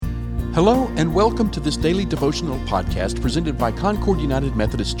Hello and welcome to this daily devotional podcast presented by Concord United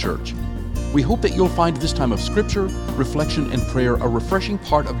Methodist Church. We hope that you'll find this time of scripture, reflection, and prayer a refreshing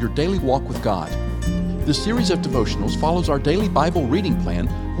part of your daily walk with God. This series of devotionals follows our daily Bible reading plan,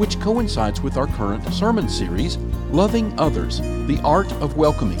 which coincides with our current sermon series, Loving Others, the Art of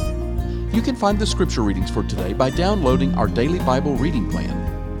Welcoming. You can find the scripture readings for today by downloading our daily Bible reading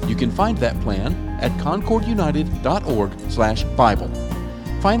plan. You can find that plan at concordunited.org/Bible.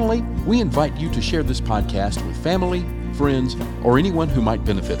 Finally, we invite you to share this podcast with family, friends, or anyone who might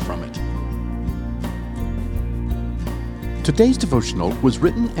benefit from it. Today's devotional was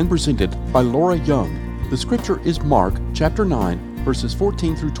written and presented by Laura Young. The scripture is Mark chapter 9, verses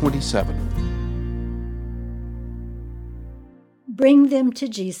 14 through 27. Bring them to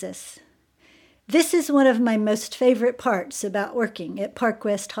Jesus. This is one of my most favorite parts about working at Park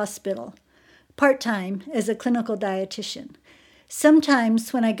West Hospital, part-time as a clinical dietitian.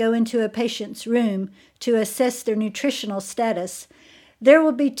 Sometimes when I go into a patient's room to assess their nutritional status, there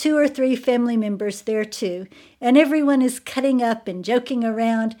will be 2 or 3 family members there too, and everyone is cutting up and joking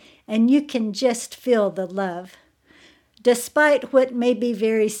around, and you can just feel the love. Despite what may be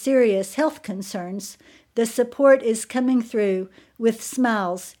very serious health concerns, the support is coming through with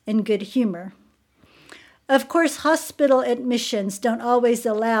smiles and good humor. Of course, hospital admissions don't always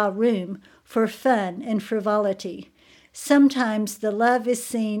allow room for fun and frivolity. Sometimes the love is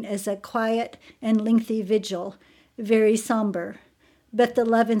seen as a quiet and lengthy vigil, very somber, but the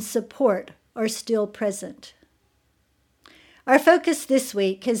love and support are still present. Our focus this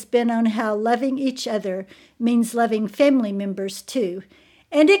week has been on how loving each other means loving family members too,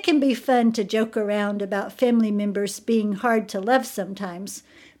 and it can be fun to joke around about family members being hard to love sometimes,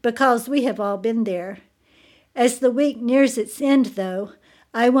 because we have all been there. As the week nears its end, though,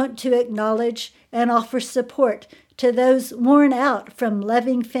 I want to acknowledge and offer support to those worn out from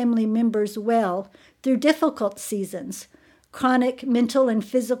loving family members well through difficult seasons, chronic mental and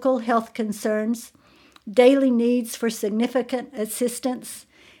physical health concerns, daily needs for significant assistance,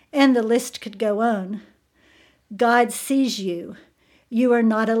 and the list could go on. God sees you. You are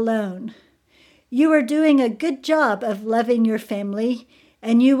not alone. You are doing a good job of loving your family,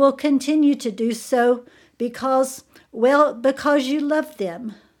 and you will continue to do so because you love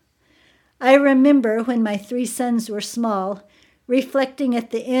them. I remember when my 3 sons were small, reflecting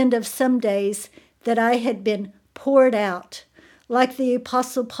at the end of some days that I had been poured out, like the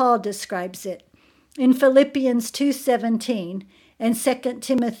Apostle Paul describes it, in Philippians 2:17 and 2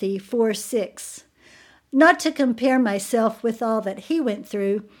 Timothy 4:6. Not to compare myself with all that he went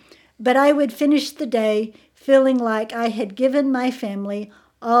through, but I would finish the day feeling like I had given my family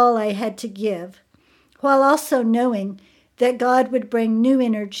all I had to give, while also knowing that God would bring new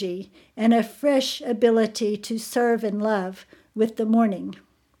energy and a fresh ability to serve and love with the morning.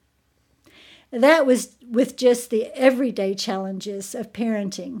 That was with just the everyday challenges of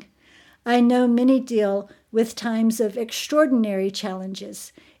parenting. I know many deal with times of extraordinary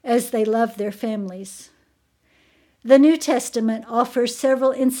challenges as they love their families. The New Testament offers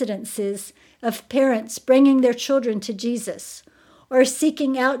several incidences of parents bringing their children to Jesus or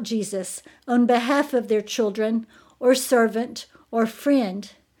seeking out Jesus on behalf of their children or servant, or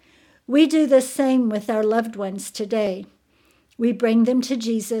friend. We do the same with our loved ones today. We bring them to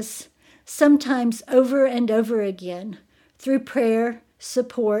Jesus, sometimes over and over again, through prayer,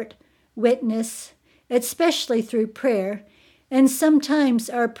 support, witness, especially through prayer, and sometimes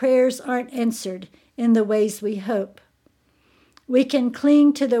our prayers aren't answered in the ways we hope. We can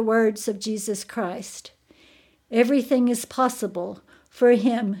cling to the words of Jesus Christ. Everything is possible for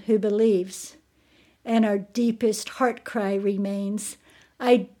him who believes. And our deepest heart cry remains,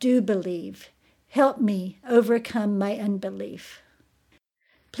 I do believe. Help me overcome my unbelief.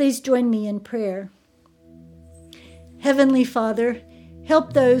 Please join me in prayer. Heavenly Father,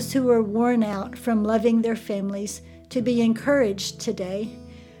 help those who are worn out from loving their families to be encouraged today.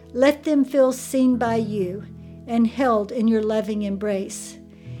 Let them feel seen by you and held in your loving embrace.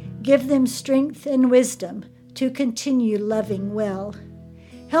 Give them strength and wisdom to continue loving well.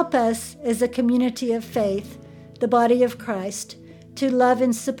 Help us as a community of faith, the body of Christ, to love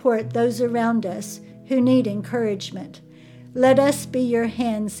and support those around us who need encouragement. Let us be your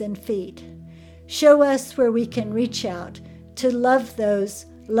hands and feet. Show us where we can reach out to love those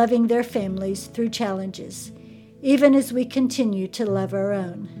loving their families through challenges, even as we continue to love our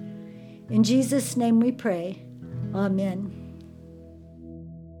own. In Jesus' name we pray. Amen.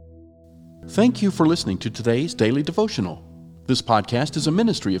 Thank you for listening to today's daily devotional. This podcast is a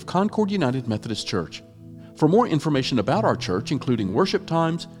ministry of Concord United Methodist Church. For more information about our church, including worship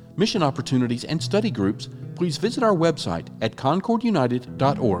times, mission opportunities, and study groups, please visit our website at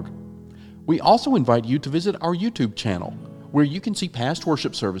concordunited.org. We also invite you to visit our YouTube channel, where you can see past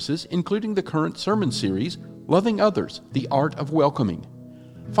worship services, including the current sermon series, Loving Others, the Art of Welcoming.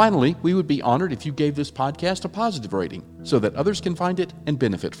 Finally, we would be honored if you gave this podcast a positive rating so that others can find it and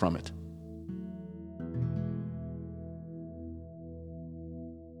benefit from it.